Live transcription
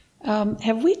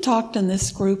Have we talked in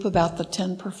this group about the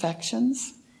 10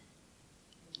 perfections?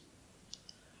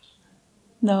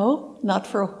 No, not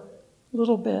for a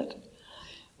little bit.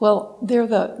 Well, they're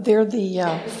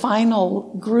the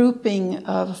final grouping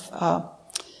of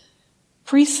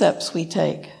precepts we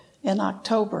take in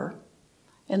October,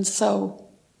 and so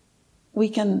we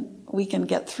can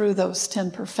get through those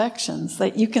 10 perfections.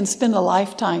 That you can spend a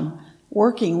lifetime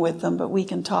working with them, but we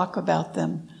can talk about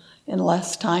them in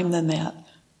less time than that.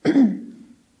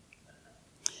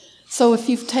 So if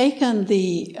you've taken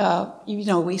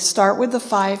we start with the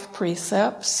 5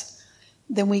 precepts,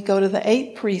 then we go to the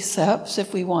 8 precepts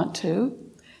if we want to,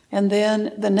 and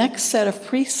then the next set of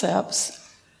precepts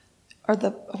are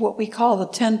what we call the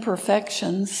 10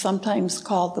 perfections, sometimes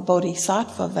called the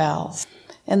Bodhisattva vows.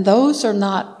 And those are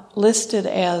not listed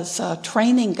as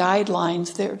training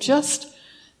guidelines.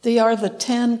 They are the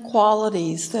 10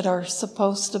 qualities that are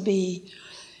supposed to be.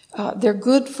 They're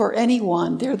good for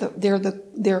anyone.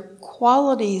 They're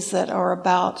qualities that are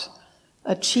about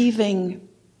achieving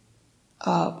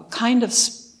kind of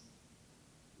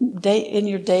in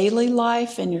your daily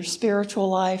life, in your spiritual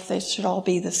life. They should all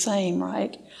be the same,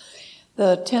 right?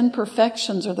 The 10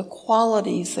 perfections are the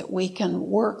qualities that we can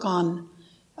work on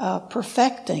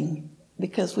perfecting,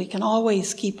 because we can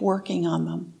always keep working on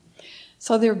them.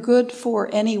 So they're good for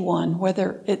anyone,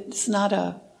 whether it's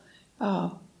not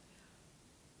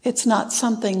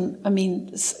something,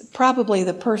 probably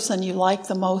the person you like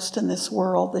the most in this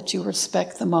world, that you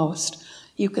respect the most,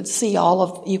 you could see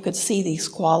these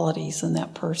qualities in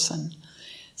that person.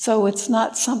 So it's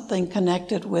not something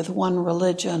connected with one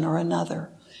religion or another.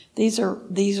 These are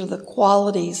the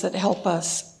qualities that help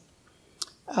us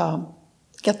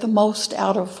get the most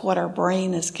out of what our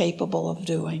brain is capable of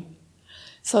doing.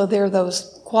 So they're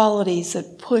those qualities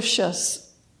that push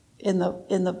us in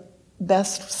the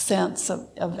best sense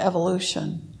of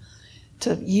evolution,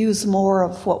 to use more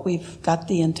of what we've got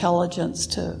the intelligence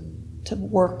to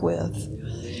work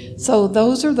with. So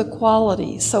those are the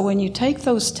qualities. So when you take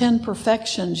those 10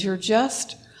 perfections,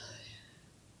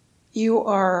 you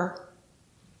are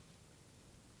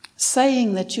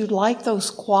saying that you'd like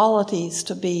those qualities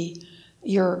to be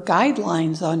your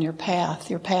guidelines on your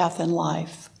path in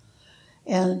life.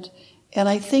 And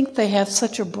I think they have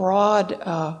such a broad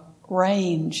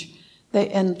range.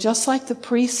 And just like the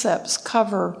precepts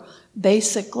cover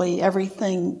basically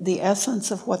everything, the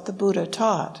essence of what the Buddha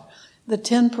taught, the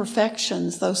 10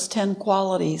 perfections, those 10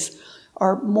 qualities,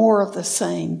 are more of the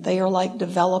same. They are like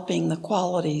developing the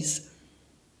qualities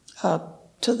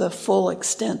to the full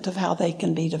extent of how they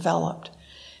can be developed.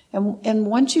 And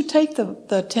once you take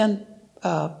the 10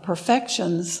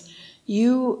 perfections,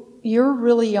 you're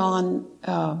really on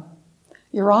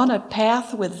a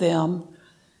path with them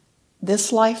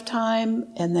this lifetime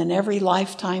and then every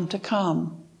lifetime to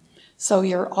come. So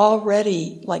you're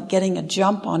already like getting a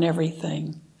jump on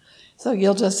everything. So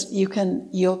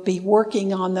you'll be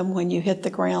working on them when you hit the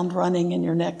ground running in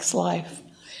your next life.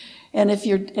 And if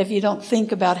you don't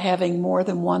think about having more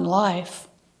than one life,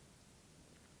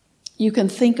 you can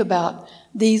think about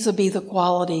these will be the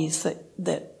qualities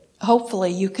that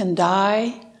hopefully you can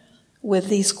die with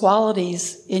these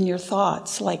qualities in your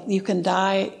thoughts. Like you can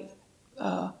die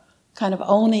kind of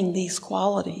owning these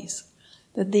qualities.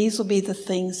 That these will be the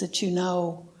things that you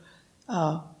know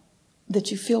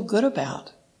that you feel good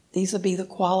about. These will be the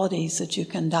qualities that you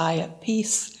can die at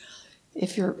peace.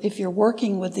 If you're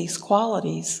working with these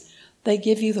qualities, they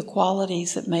give you the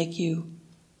qualities that make you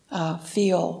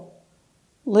feel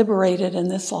liberated in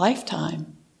this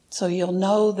lifetime. So you'll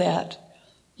know that,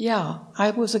 yeah, I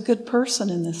was a good person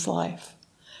in this life.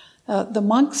 The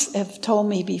monks have told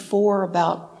me before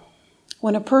about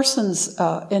when a person's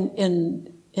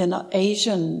in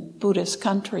Asian Buddhist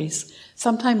countries,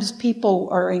 sometimes people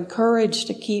are encouraged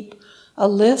to keep a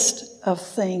list of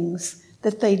things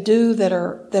that they do that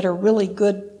are really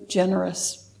good,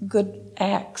 generous, good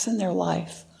acts in their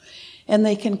life. And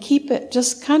they can keep it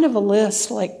just kind of a list,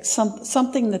 like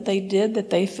something that they did that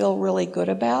they feel really good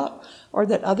about, or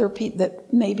that other people,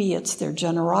 that maybe it's their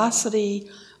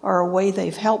generosity or a way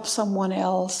they've helped someone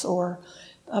else, or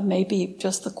maybe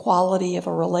just the quality of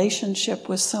a relationship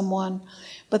with someone.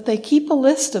 But they keep a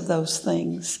list of those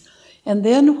things. And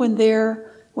then when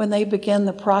they begin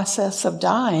the process of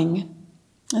dying,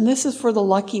 and this is for the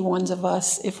lucky ones of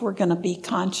us if we're going to be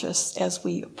conscious as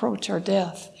we approach our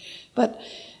death, but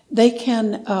they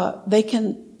can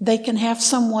have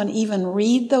someone even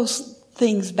read those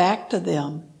things back to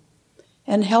them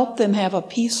and help them have a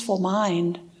peaceful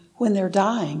mind when they're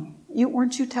dying.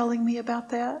 Weren't you telling me about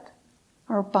that?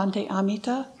 Or Bhante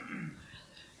Amita?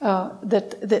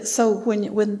 So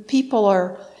when people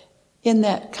are in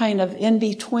that kind of in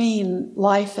between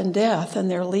life and death, and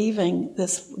they're leaving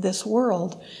this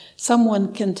world,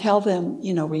 someone can tell them,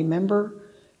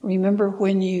 remember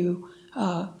when you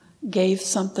gave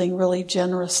something really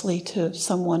generously to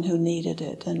someone who needed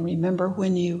it, and remember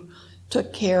when you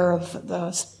took care of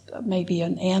maybe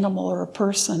an animal or a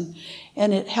person,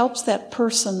 and it helps that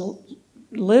person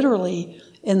literally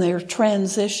in their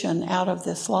transition out of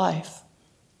this life,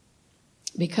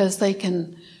 because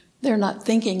they're not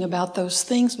thinking about those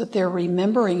things, but they're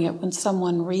remembering it when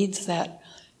someone reads that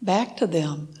back to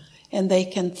them, and they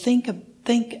can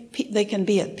they can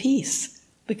be at peace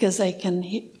because they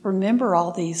can remember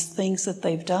all these things that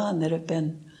they've done that have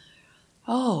been,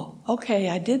 oh, okay,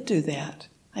 I did do that.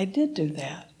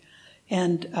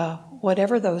 And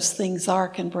whatever those things are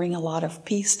can bring a lot of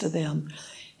peace to them,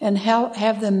 and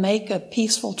have them make a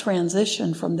peaceful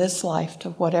transition from this life to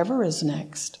whatever is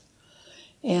next.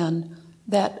 And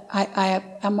that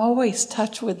I'm always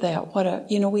touched with that.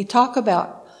 We talk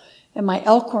about in my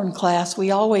Elkhorn class,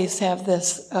 we always have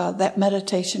this, that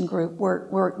meditation group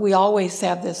where we always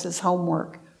have this as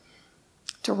homework,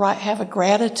 to have a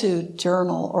gratitude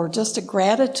journal or just a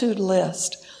gratitude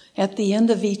list. At the end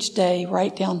of each day,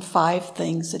 write down 5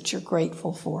 things that you're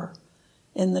grateful for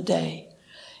in the day.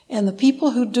 And the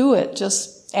people who do it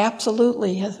just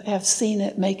absolutely have seen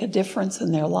it make a difference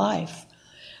in their life.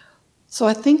 So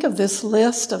I think of this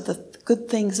list of the good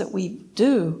things that we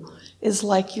do is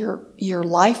like your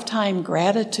lifetime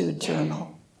gratitude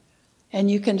journal. And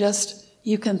you can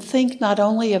think not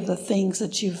only of the things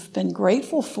that you've been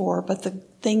grateful for, but the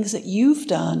things that you've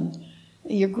done.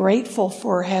 You're grateful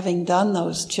for having done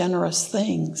those generous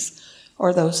things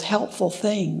or those helpful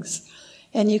things.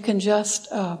 And you can just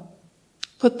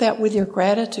put that with your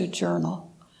gratitude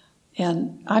journal.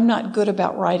 And I'm not good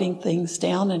about writing things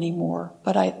down anymore,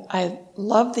 but I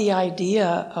love the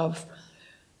idea of,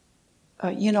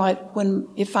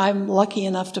 if I'm lucky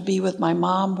enough to be with my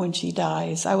mom when she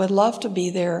dies, I would love to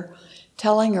be there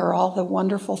telling her all the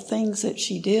wonderful things that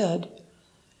she did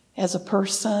as a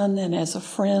person and as a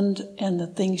friend, and the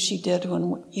things she did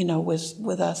when, was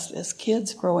with us as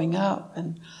kids growing up,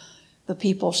 and the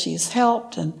people she's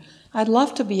helped. And I'd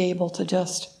love to be able to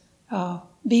just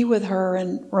be with her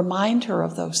and remind her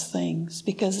of those things,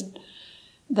 because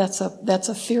that's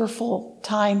a fearful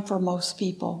time for most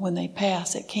people when they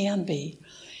pass. It can be.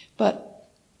 But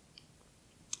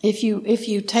if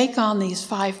you take on these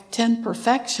 10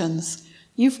 perfections,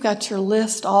 you've got your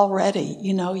list already.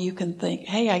 You can think,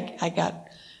 hey, I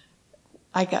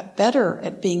got better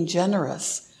at being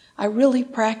generous. I really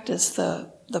practiced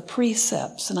the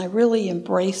precepts, and I really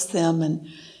embraced them and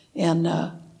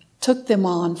took them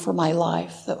on for my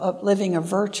life, of living a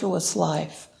virtuous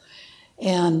life.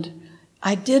 And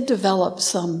I did develop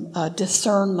some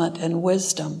discernment and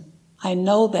wisdom. I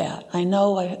know that. I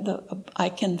know I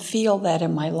can feel that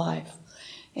in my life.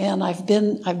 And I've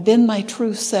been my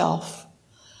true self.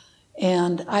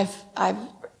 And I've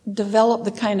developed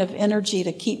the kind of energy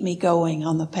to keep me going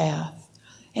on the path,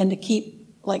 and to keep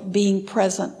being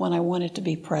present when I want it to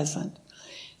be present.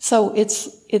 So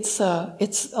it's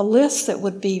a list that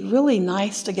would be really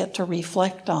nice to get to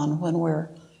reflect on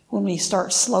when we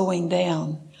start slowing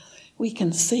down. We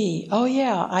can see, oh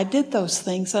yeah, I did those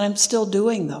things and I'm still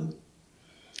doing them.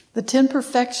 The 10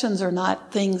 perfections are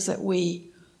not things that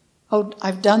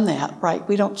I've done that, right?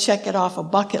 We don't check it off a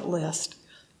bucket list.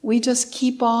 We just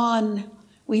keep on,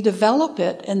 we develop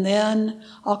it, and then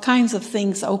all kinds of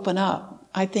things open up.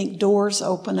 I think doors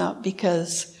open up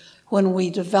because when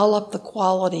we develop the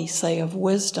quality, say, of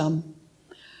wisdom,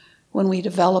 when we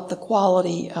develop the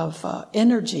quality of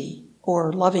energy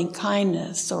or loving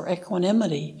kindness or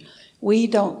equanimity, we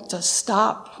don't just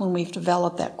stop when we've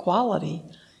developed that quality.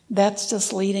 That's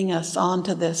just leading us on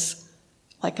to this,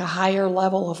 a higher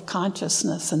level of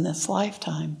consciousness in this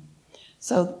lifetime.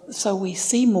 So we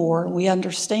see more, we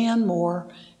understand more,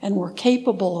 and we're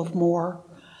capable of more.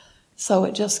 So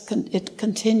it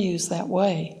continues that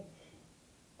way.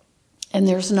 And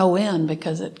there's no end,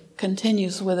 because it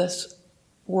continues with us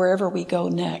wherever we go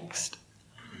next.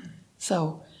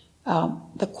 So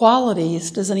the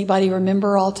qualities, does anybody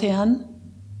remember all 10?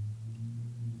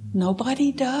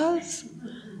 Nobody does?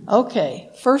 Okay,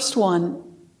 first one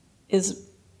is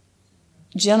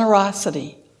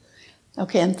generosity.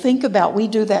 Okay, and think about, we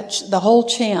do that, the whole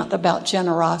chant about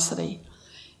generosity.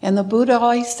 And the Buddha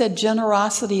always said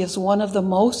generosity is one of the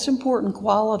most important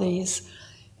qualities.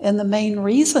 And the main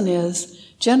reason is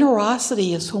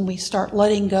generosity is when we start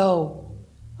letting go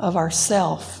of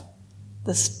ourself.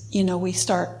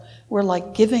 We're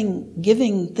like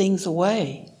giving things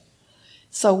away.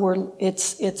 So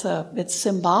it's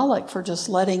symbolic for just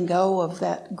letting go of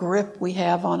that grip we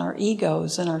have on our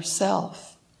egos and our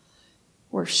self.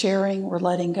 We're sharing, we're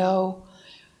letting go.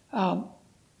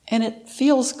 And it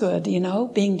feels good,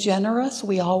 being generous.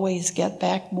 We always get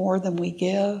back more than we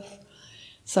give.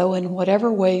 So in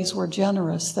whatever ways we're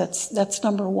generous, that's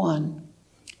number one.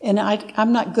 And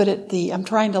I'm not good at I'm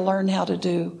trying to learn how to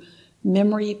do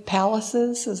memory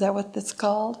palaces. Is that what it's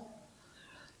called?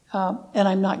 And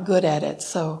I'm not good at it.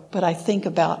 But I think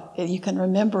about it. You can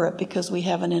remember it because we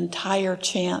have an entire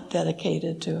chant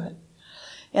dedicated to it.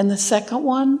 And the second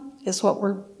one is what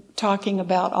we're talking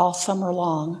about all summer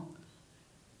long.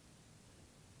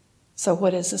 So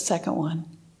what is the second one?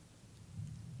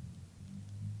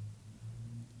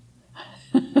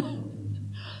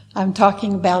 I'm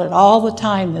talking about it all the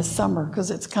time this summer because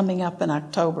it's coming up in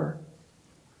October.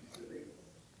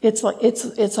 It's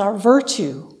our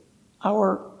virtue,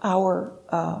 our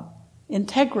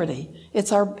integrity.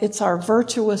 It's our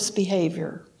virtuous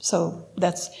behavior. So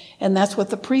that's what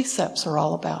the precepts are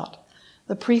all about.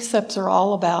 The precepts are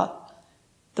all about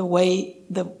the way,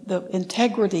 the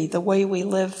integrity, the way we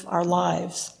live our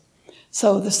lives.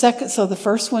 So the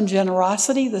first one,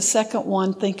 generosity. The second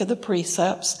one, think of the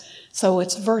precepts. So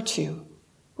it's virtue.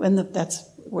 And that's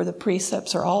where the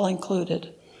precepts are all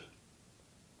included.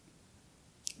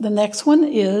 The next one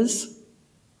is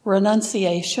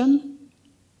renunciation.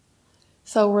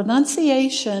 So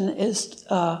renunciation is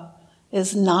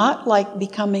not like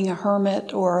becoming a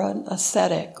hermit or an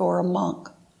ascetic or a monk.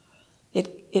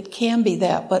 It can be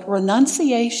that, but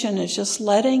renunciation is just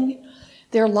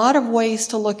there are a lot of ways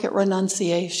to look at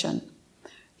renunciation.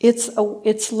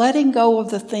 It's letting go of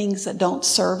the things that don't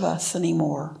serve us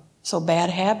anymore. So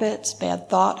bad habits, bad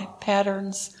thought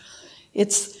patterns.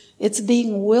 It's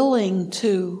being willing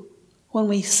to, when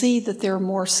we see that there are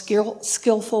more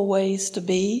skillful ways to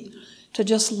be, to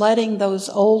just letting those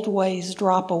old ways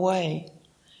drop away.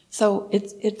 So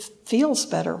it feels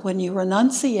better when you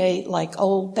renunciate like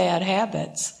old bad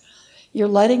habits. You're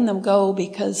letting them go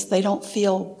because they don't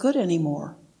feel good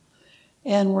anymore.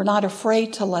 And we're not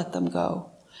afraid to let them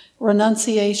go.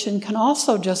 Renunciation can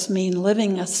also just mean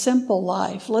living a simple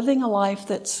life, living a life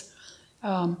that's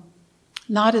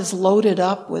not as loaded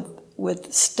up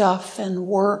with stuff and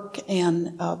work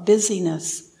and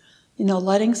busyness.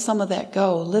 Letting some of that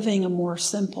go, living a more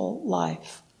simple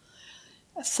life.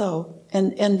 So,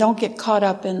 and don't get caught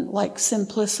up in like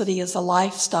simplicity as a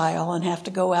lifestyle and have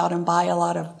to go out and buy a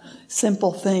lot of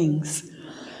simple things.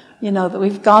 That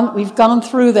we've gone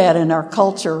through that in our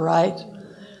culture, right?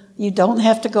 You don't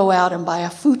have to go out and buy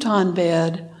a futon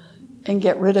bed and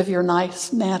get rid of your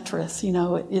nice mattress. You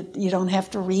don't have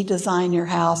to redesign your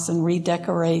house and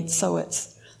redecorate so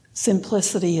it's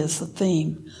simplicity is the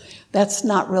theme. That's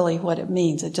not really what it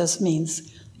means. It just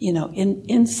means,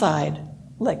 inside,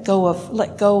 let go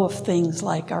of things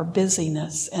like our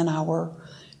busyness and our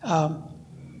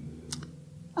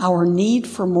need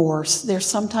for more. There's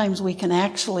sometimes we can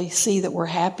actually see that we're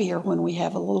happier when we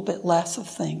have a little bit less of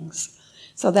things.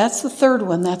 So that's the third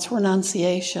one. That's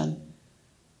renunciation.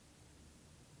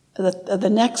 The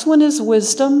next one is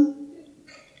wisdom.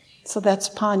 So that's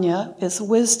panya, is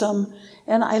wisdom.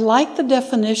 And I like the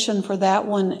definition for that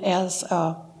one as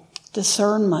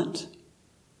discernment.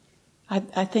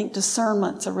 I think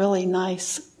discernment's a really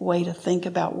nice way to think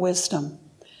about wisdom.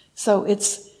 So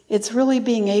it's really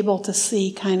being able to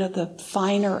see kind of the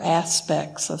finer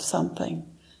aspects of something,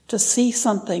 to see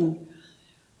something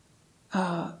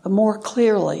more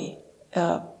clearly,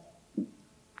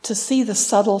 to see the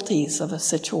subtleties of a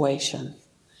situation,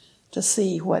 to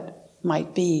see what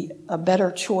might be a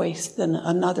better choice than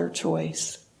another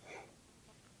choice.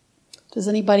 Does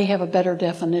anybody have a better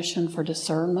definition for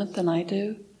discernment than I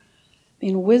do? I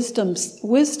mean, wisdom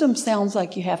sounds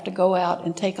like you have to go out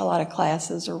and take a lot of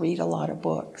classes or read a lot of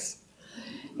books.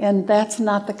 And that's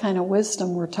not the kind of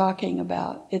wisdom we're talking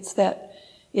about. It's that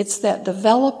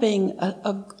developing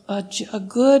a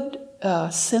good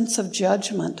sense of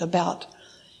judgment about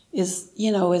is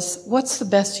what's the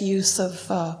best use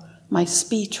of my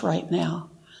speech right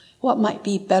now? What might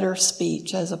be better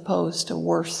speech as opposed to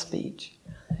worse speech?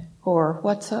 Or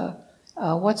what's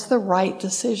the right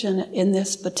decision in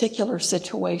this particular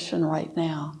situation right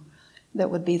now that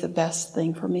would be the best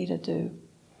thing for me to do?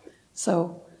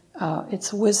 So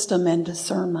it's wisdom and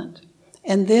discernment.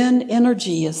 And then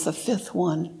energy is the fifth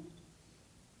one.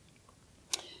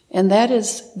 And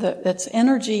that's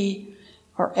energy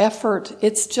or effort.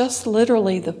 It's just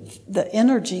literally the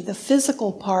energy, the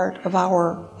physical part of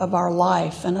our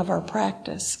life and of our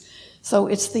practice. So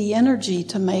it's the energy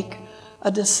to make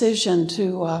a decision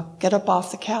to get up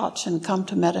off the couch and come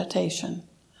to meditation.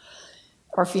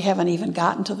 or if you haven't even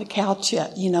gotten to the couch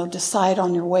yet, decide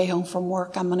on your way home from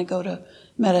work, I'm going to go to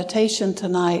meditation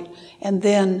tonight, and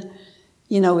then,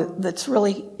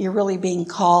 you're really being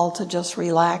called to just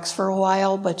relax for a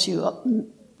while, but you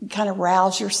kind of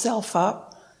rouse yourself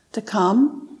up to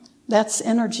come. That's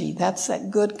energy. That's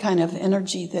that good kind of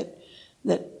energy that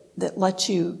lets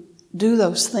you do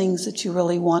those things that you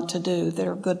really want to do, that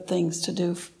are good things to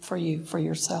do for you, for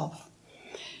yourself.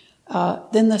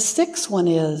 Then the sixth one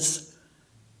is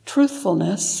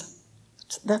truthfulness.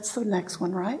 That's the next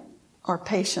one, right? Or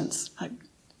patience.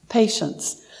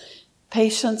 Patience.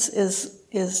 Patience is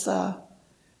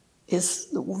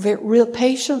real.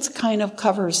 Patience kind of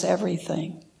covers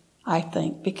everything, I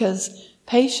think, because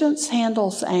patience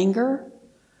handles anger.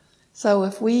 So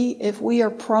if we are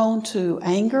prone to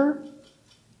anger,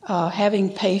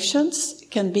 having patience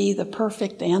can be the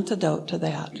perfect antidote to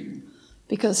that,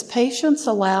 because patience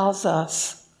allows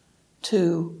us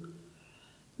to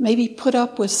maybe put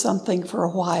up with something for a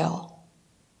while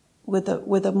with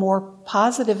a more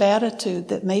positive attitude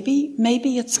that maybe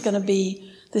this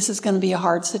is going to be a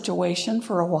hard situation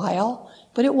for a while,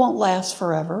 but it won't last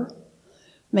forever.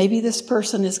 Maybe this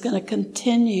person is going to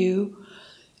continue,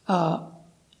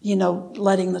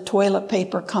 letting the toilet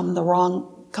paper come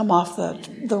off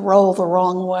the roll the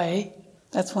wrong way.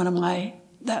 That's one of my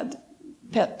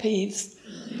pet peeves.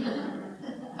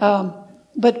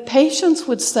 But patience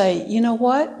would say, you know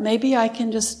what? Maybe I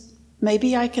can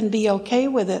be okay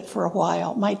with it for a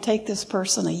while. It might take this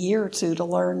person a year or two to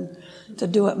learn to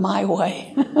do it my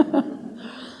way.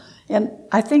 And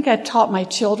I think I taught my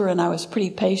children, I was pretty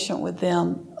patient with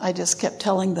them. I just kept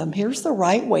telling them, here's the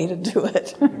right way to do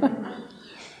it.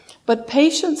 But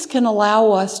patience can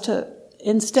allow us to,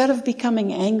 instead of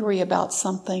becoming angry about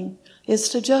something, is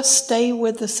to just stay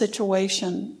with the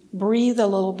situation, breathe a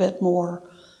little bit more.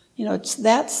 It's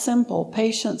that simple.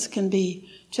 Patience can be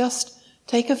just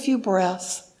take a few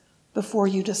breaths before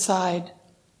you decide,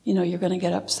 you're going to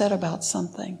get upset about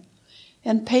something.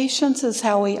 And patience is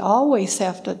how we always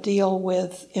have to deal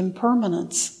with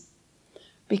impermanence,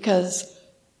 because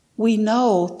we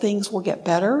know things will get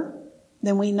better,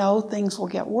 then we know things will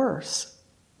get worse,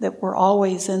 that we're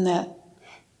always in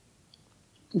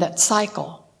that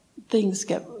cycle. Things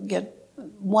get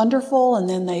wonderful and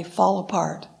then they fall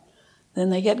apart. Then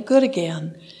they get good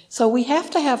again. So we have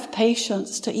to have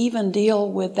patience to even deal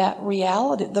with that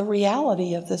reality, the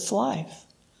reality of this life.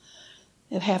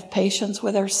 And have patience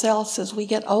with ourselves as we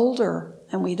get older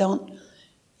and we don't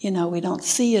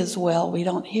see as well, we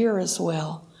don't hear as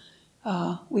well.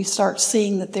 We start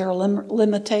seeing that there are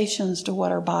limitations to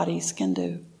what our bodies can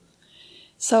do.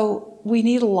 So we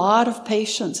need a lot of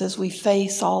patience as we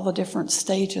face all the different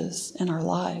stages in our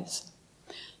lives.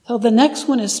 So the next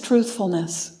one is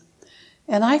truthfulness.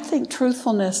 And I think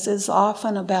truthfulness is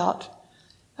often about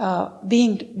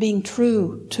being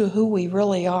true to who we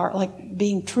really are, like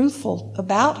being truthful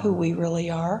about who we really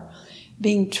are,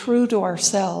 being true to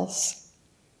ourselves,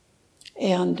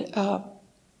 and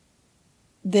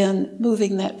then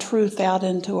moving that truth out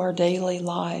into our daily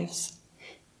lives.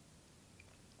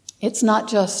 It's not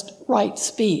just right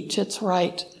speech; it's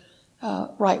right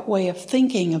way of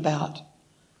thinking about,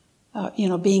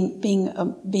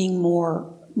 being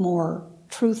more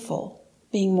truthful,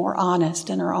 being more honest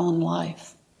in our own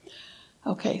life.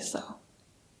 Okay, so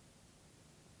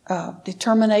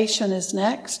determination is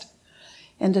next,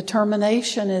 and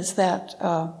determination is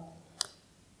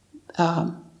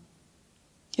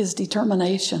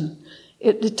determination.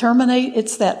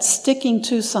 It's that sticking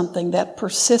to something, that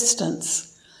persistence.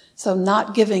 So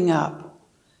not giving up.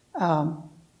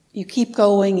 You keep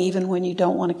going even when you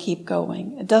don't want to keep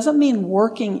going. It doesn't mean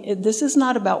working. This is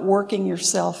not about working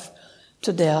yourself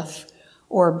to death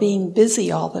or being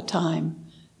busy all the time.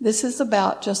 This is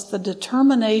about just the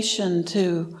determination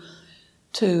to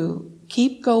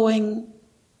keep going.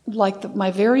 Like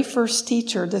my very first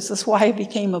teacher, this is why I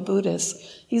became a Buddhist.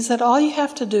 He said, all you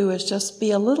have to do is just be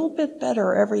a little bit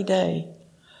better every day.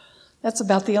 That's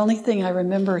about the only thing I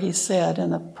remember he said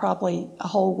in probably a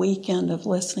whole weekend of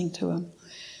listening to him.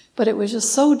 But it was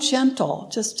just so gentle.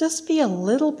 Just be a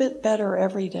little bit better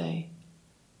every day.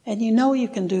 And you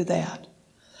can do that.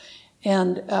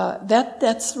 And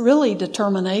that's really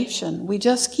determination. We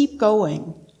just keep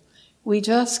going. We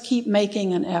just keep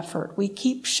making an effort. We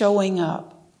keep showing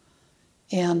up.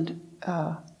 And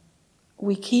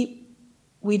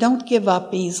we don't give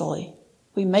up easily.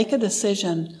 We make a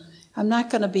decision. I'm not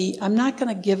going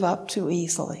to give up too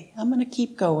easily. I'm going to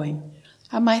keep going.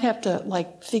 I might have to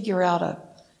figure out a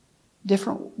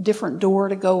different door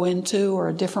to go into or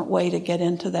a different way to get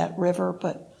into that river,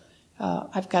 but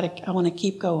I want to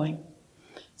keep going.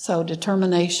 So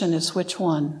determination is which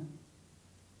one?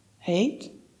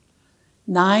 8.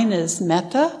 9 is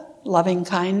metta, loving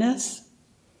kindness.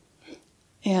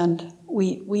 And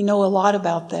we know a lot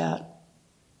about that.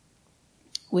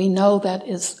 We know that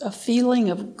is a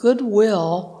feeling of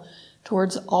goodwill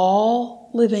towards all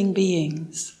living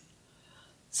beings.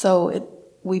 So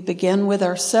we begin with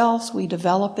ourselves, we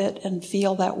develop it and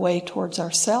feel that way towards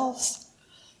ourselves,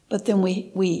 but then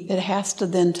it has to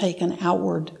then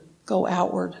go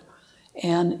outward.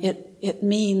 And it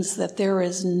means that there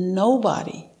is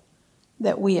nobody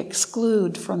that we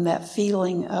exclude from that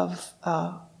feeling of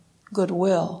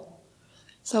goodwill.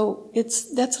 So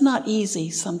that's not easy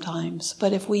sometimes,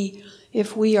 but if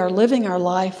we are living our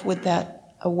life with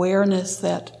that awareness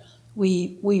that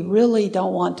we really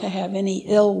don't want to have any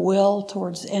ill will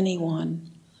towards anyone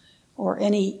or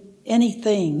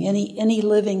anything, any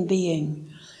living being,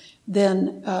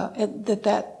 then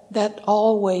that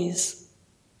always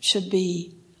should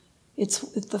be. It's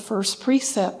the first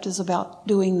precept is about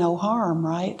doing no harm,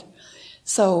 right?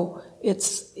 So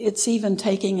it's even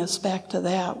taking us back to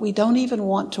that. We don't even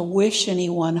want to wish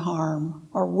anyone harm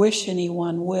or wish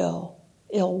anyone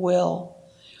ill will.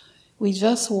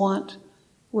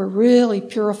 We're really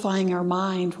purifying our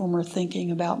mind when we're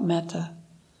thinking about metta,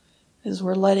 is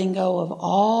we're letting go of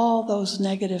all those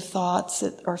negative thoughts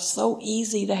that are so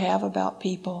easy to have about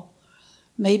people.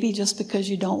 Maybe just because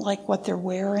you don't like what they're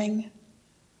wearing,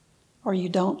 or you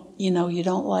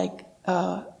don't like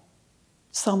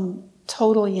some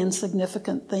totally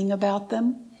insignificant thing about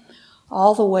them,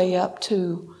 all the way up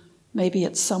to maybe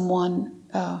it's someone,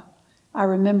 I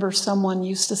remember someone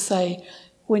used to say,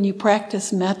 when you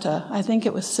practice metta, I think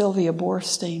it was Sylvia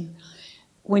Boorstein,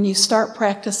 when you start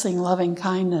practicing loving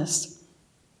kindness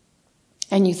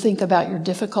and you think about your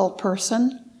difficult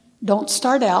person, don't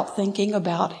start out thinking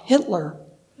about Hitler.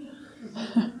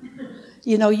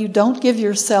 You don't give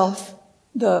yourself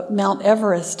the Mount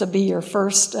Everest to be your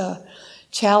first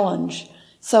challenge.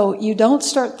 So you don't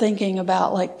start thinking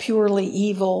about like purely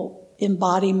evil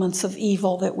embodiments of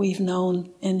evil that we've known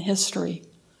in history.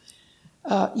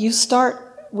 You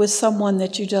start with someone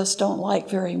that you just don't like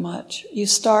very much. You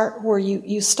start where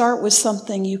you start with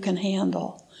something you can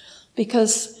handle.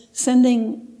 Because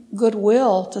sending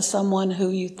goodwill to someone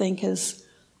who you think has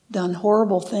done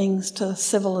horrible things to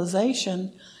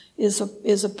civilization is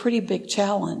a pretty big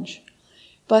challenge.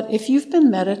 But if you've been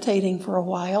meditating for a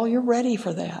while, you're ready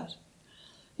for that.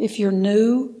 If you're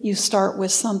new, you start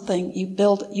with something, you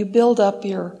build up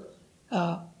your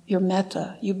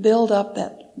metta, you build up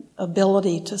that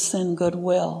ability to send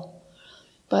goodwill.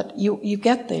 But you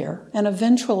get there, and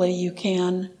eventually you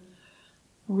can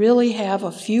really have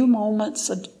a few moments,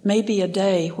 maybe a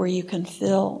day, where you can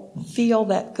feel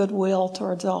that goodwill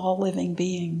towards all living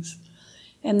beings.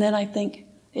 And then I think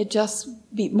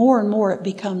more and more it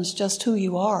becomes just who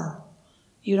you are.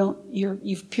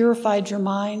 You've purified your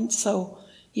mind, so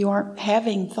you aren't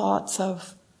having thoughts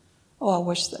of, I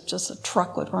wish that just a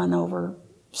truck would run over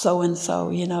so-and-so,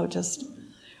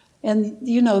 And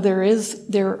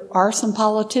there are some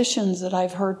politicians that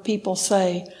I've heard people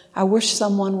say, I wish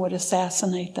someone would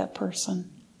assassinate that person.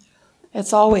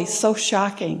 It's always so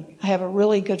shocking. I have a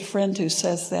really good friend who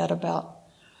says that about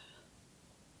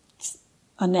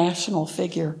a national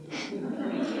figure.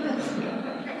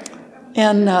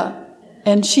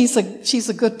 And she's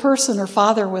a good person. Her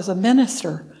father was a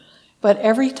minister. But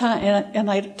every time,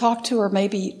 and I talk to her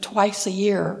maybe twice a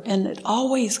year, and it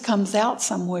always comes out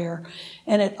somewhere.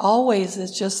 And it always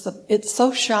is it's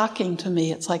so shocking to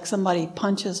me. It's like somebody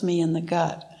punches me in the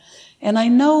gut. And I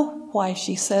know why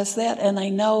she says that, and I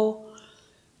know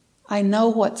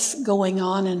what's going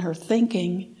on in her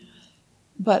thinking.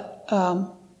 But,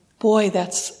 boy,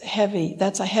 that's heavy.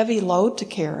 That's a heavy load to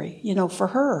carry, for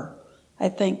her. I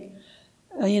think,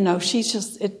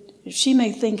 she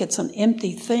may think it's an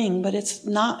empty thing, but it's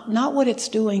not what it's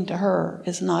doing to her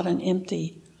is not an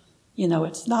empty,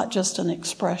 it's not just an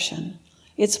expression.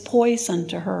 It's poison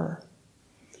to her.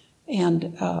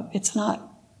 And it's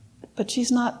not, but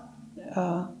she's not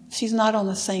on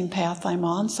the same path I'm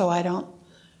on, so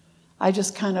I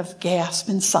just kind of gasp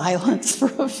in silence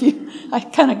for a few, I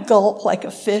kind of gulp like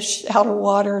a fish out of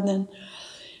water and then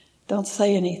don't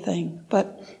say anything.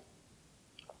 But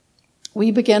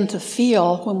we begin to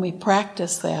feel when we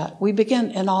practice that. We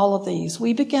begin in all of these.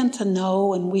 We begin to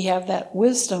know, and we have that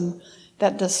wisdom,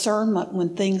 that discernment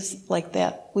when things like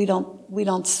that. We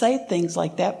don't say things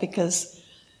like that because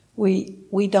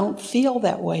we don't feel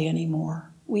that way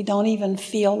anymore. We don't even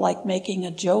feel like making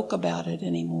a joke about it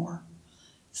anymore.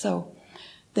 So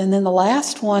then the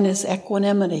last one is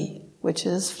equanimity, which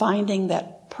is finding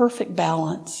that perfect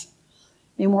balance.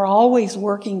 I mean, we're always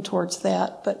working towards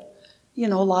that, but, a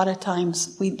lot of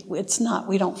times we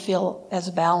don't feel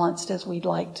as balanced as we'd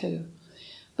like to.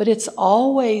 But it's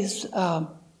always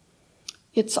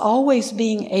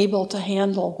being able to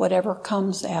handle whatever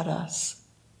comes at us.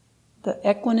 The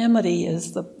equanimity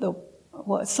is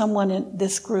what someone in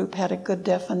this group had a good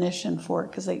definition for it,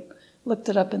 because they looked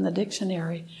it up in the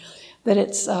dictionary, that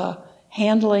it's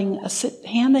handling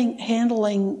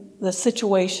the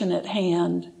situation at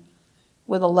hand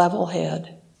with a level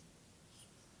head.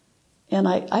 And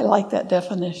I like that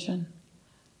definition.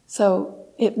 So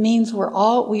it means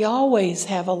we always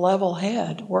have a level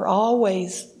head. We're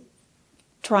always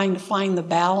trying to find the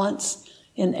balance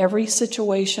in every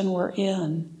situation we're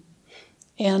in.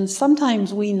 And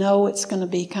sometimes we know it's going to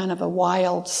be kind of a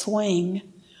wild swing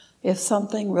if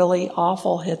something really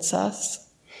awful hits us.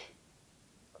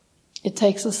 It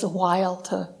takes us a while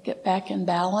to get back in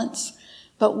balance,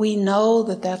 but we know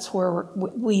that's where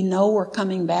we're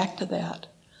coming back to that.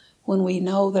 When we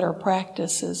know that our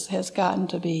practice has gotten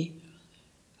to be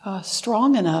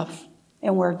strong enough,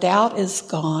 and where doubt is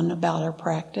gone about our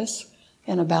practice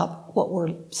and about what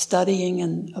we're studying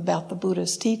and about the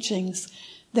Buddha's teachings,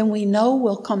 then we know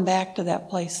we'll come back to that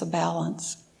place of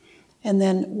balance. And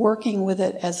then working with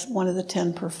it as one of the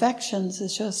 10 perfections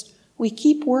is just, we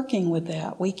keep working with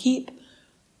that. We keep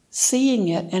seeing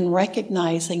it and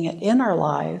recognizing it in our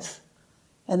lives.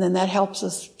 And then that helps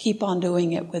us keep on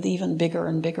doing it with even bigger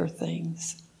and bigger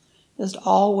things. Just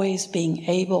always being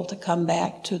able to come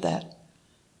back to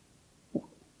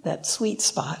that sweet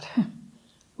spot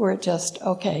where it just,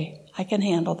 okay, I can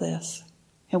handle this.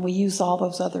 And we use all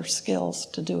those other skills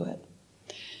to do it.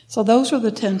 So those are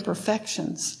the 10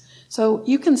 perfections. So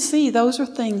you can see those are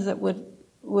things that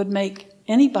would make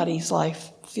anybody's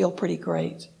life feel pretty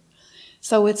great.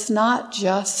 So it's not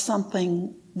just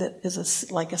something that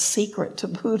is like a secret to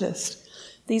Buddhists.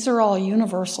 These are all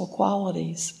universal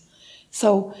qualities.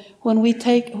 So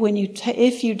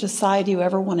if you decide you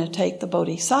ever want to take the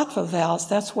Bodhisattva vows,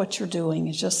 that's what you're doing,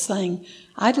 is just saying,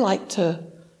 I'd like to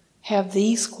have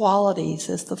these qualities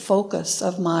as the focus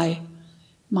of my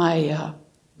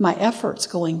efforts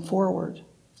going forward.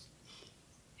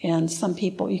 And some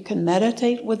people, you can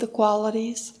meditate with the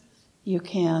qualities. You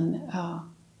can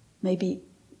maybe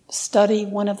study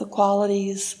one of the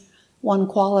qualities, one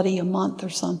quality a month or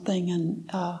something, and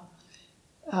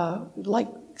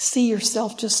see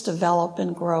yourself just develop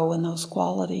and grow in those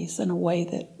qualities in a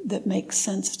way that makes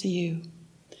sense to you.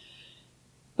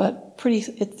 But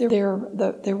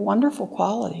they're wonderful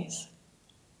qualities.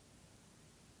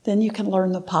 Then you can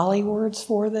learn the Pali words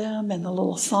for them and the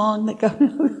little song that goes.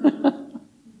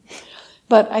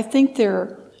 But I think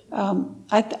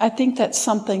I think that's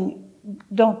something.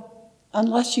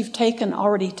 Unless you've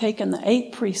already taken the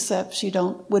 8 precepts,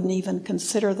 wouldn't even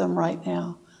consider them right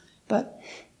now. But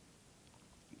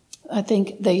I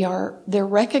think they're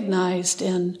recognized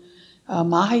in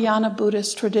Mahayana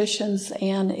Buddhist traditions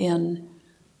and in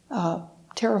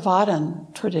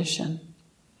Theravadan tradition.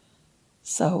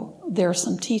 So there are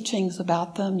some teachings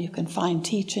about them. You can find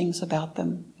teachings about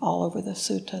them all over the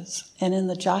suttas and in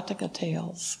the Jataka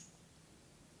tales.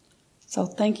 So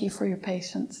thank you for your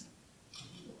patience.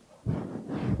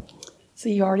 So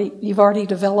you've already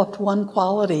developed one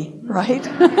quality, right?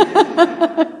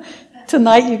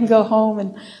 Tonight you can go home,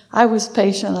 and I was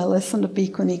patient. I listened to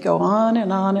Bhikkhuni go on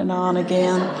and on and on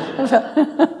again.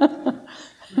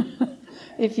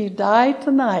 If you die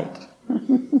tonight,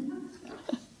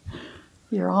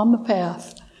 you're on the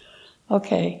path.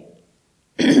 Okay.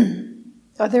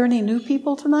 Are there any new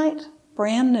people tonight?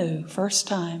 Brand new, first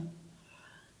time.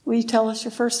 Will you tell us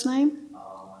your first name? My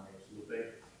name is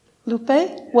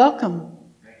Lupe? Welcome.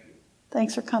 Thank you.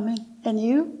 Thanks for coming. And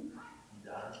you?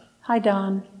 Don. Hi,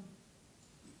 Don.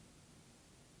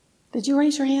 Did you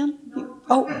raise your hand?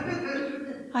 Oh,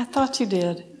 I thought you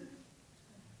did.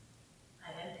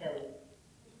 I am Kelly.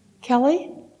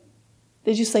 Kelly?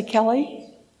 Did you say Kelly?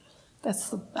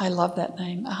 I love that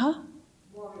name.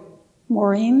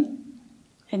 Maureen.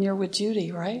 And you're with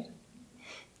Judy, right?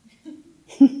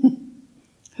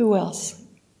 Who else?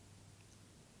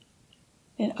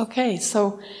 Okay,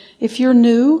 so if you're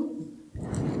new,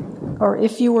 or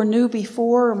if you were new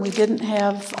before and we didn't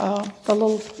have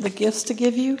the gifts to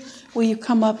give you, will you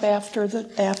come up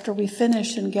after we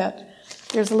finish and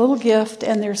there's a little gift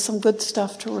and there's some good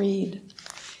stuff to read.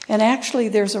 And actually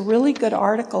there's a really good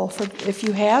article for, if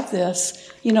you have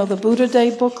this, the Buddha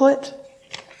Day booklet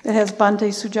that has Bhante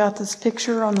Sujata's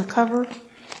picture on the cover.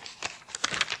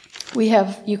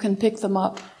 You can pick them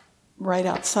up right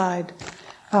outside.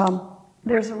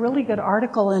 There's a really good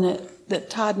article in it that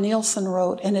Todd Nielsen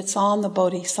wrote, and it's on the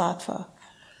Bodhisattva.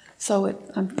 So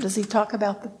does he talk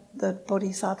about the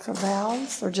bodhisattva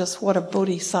vows, or just what a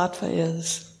bodhisattva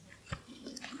is?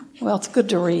 Well, it's good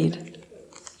to read.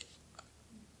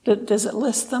 Does it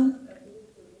list them?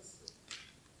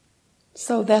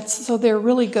 So they're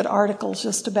really good articles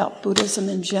just about Buddhism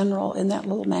in general in that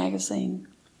little magazine.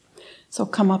 So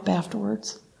come up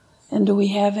afterwards. And do we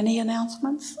have any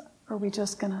announcements? Or are we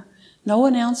just gonna? No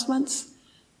announcements?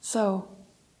 So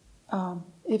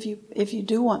if you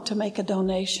do want to make a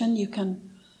donation, you can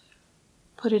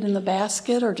put it in the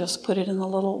basket or just put it in the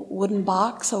little wooden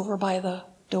box over by the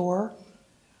door.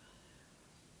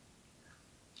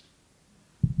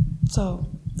 So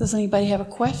does anybody have a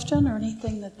question or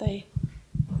anything that they...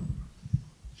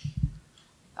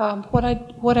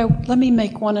 let me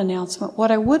make one announcement.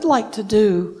 What I would like to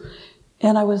do,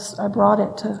 and I brought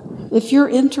it to, if you're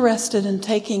interested in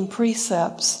taking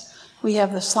precepts, we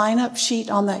have the sign-up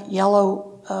sheet on that yellow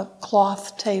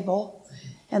cloth table,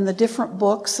 and the different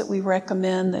books that we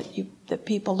recommend that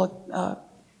people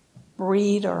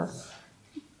read or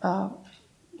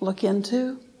look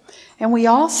into. And we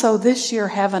also this year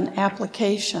have an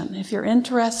application. If you're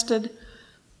interested,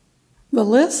 the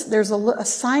list, there's a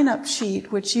sign-up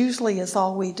sheet, which usually is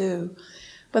all we do.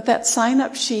 But that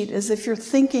sign-up sheet is if you're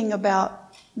thinking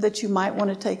about that you might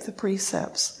want to take the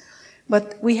precepts.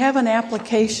 But we have an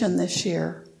application this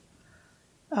year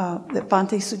that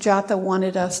Bhante Sujata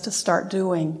wanted us to start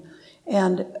doing.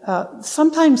 And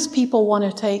sometimes people want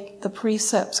to take the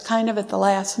precepts kind of at the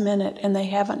last minute and they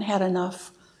haven't had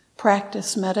enough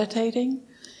practice meditating.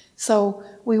 So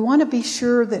we want to be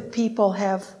sure that people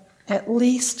have at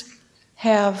least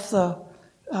have the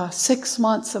 6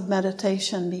 months of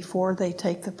meditation before they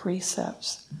take the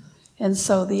precepts. And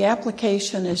so the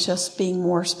application is just being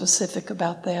more specific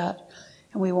about that.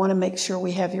 And we want to make sure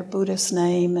we have your Buddhist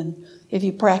name, and if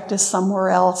you practice somewhere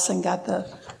else and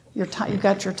you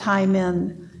got your time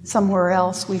in somewhere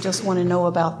else, we just want to know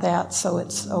about that, so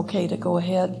it's okay to go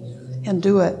ahead and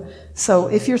do it. So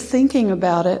if you're thinking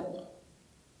about it,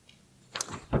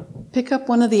 pick up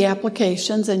one of the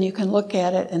applications and you can look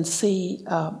at it and see.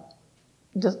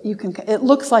 It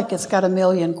looks like it's got 1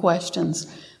 million questions,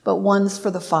 but one's for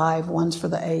the 5, one's for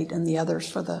the 8, and the other's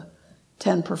for the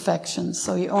 10 perfections.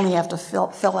 So you only have to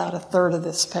fill out a third of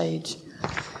this page.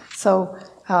 So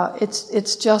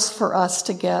it's just for us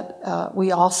to get.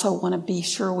 We also want to be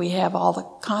sure we have all the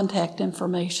contact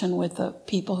information with the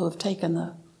people who have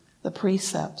taken the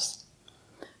precepts,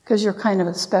 because you're kind of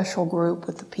a special group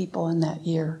with the people in that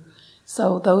year.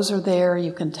 So those are there.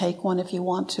 You can take one if you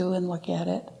want to and look at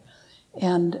it,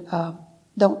 and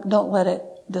don't let it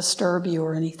disturb you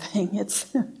or anything.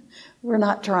 We're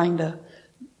not trying to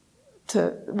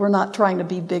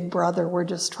be Big Brother. We're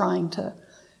just trying to.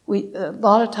 A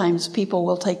lot of times people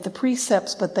will take the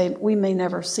precepts, but we may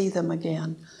never see them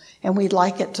again, and we'd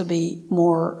like it to be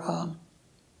more,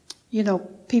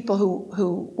 people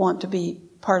who want to be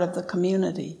part of the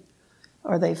community,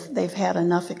 or they've had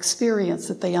enough experience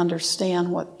that they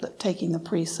understand what taking the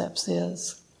precepts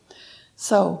is.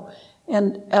 So,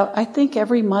 and I think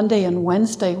every Monday and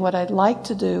Wednesday, what I'd like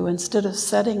to do, instead of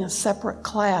setting a separate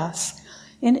class,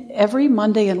 every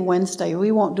Monday and Wednesday,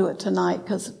 we won't do it tonight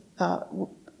because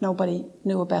nobody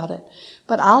knew about it,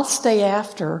 but I'll stay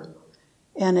after,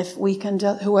 and if we can,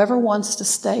 whoever wants to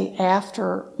stay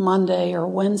after Monday or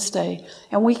Wednesday,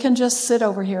 and we can just sit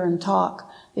over here and talk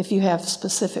if you have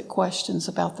specific questions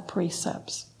about the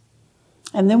precepts.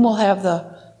 And then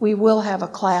we will have a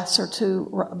class or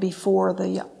two before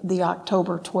the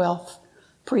October 12th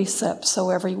precepts, so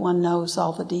everyone knows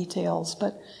all the details.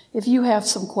 But if you have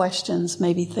some questions,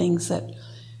 maybe things that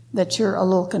you're a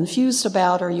little confused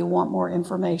about or you want more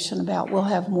information about, we'll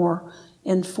have more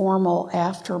informal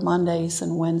after Mondays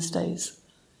and Wednesdays.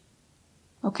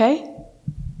 Okay?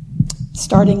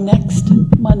 Starting next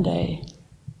Monday.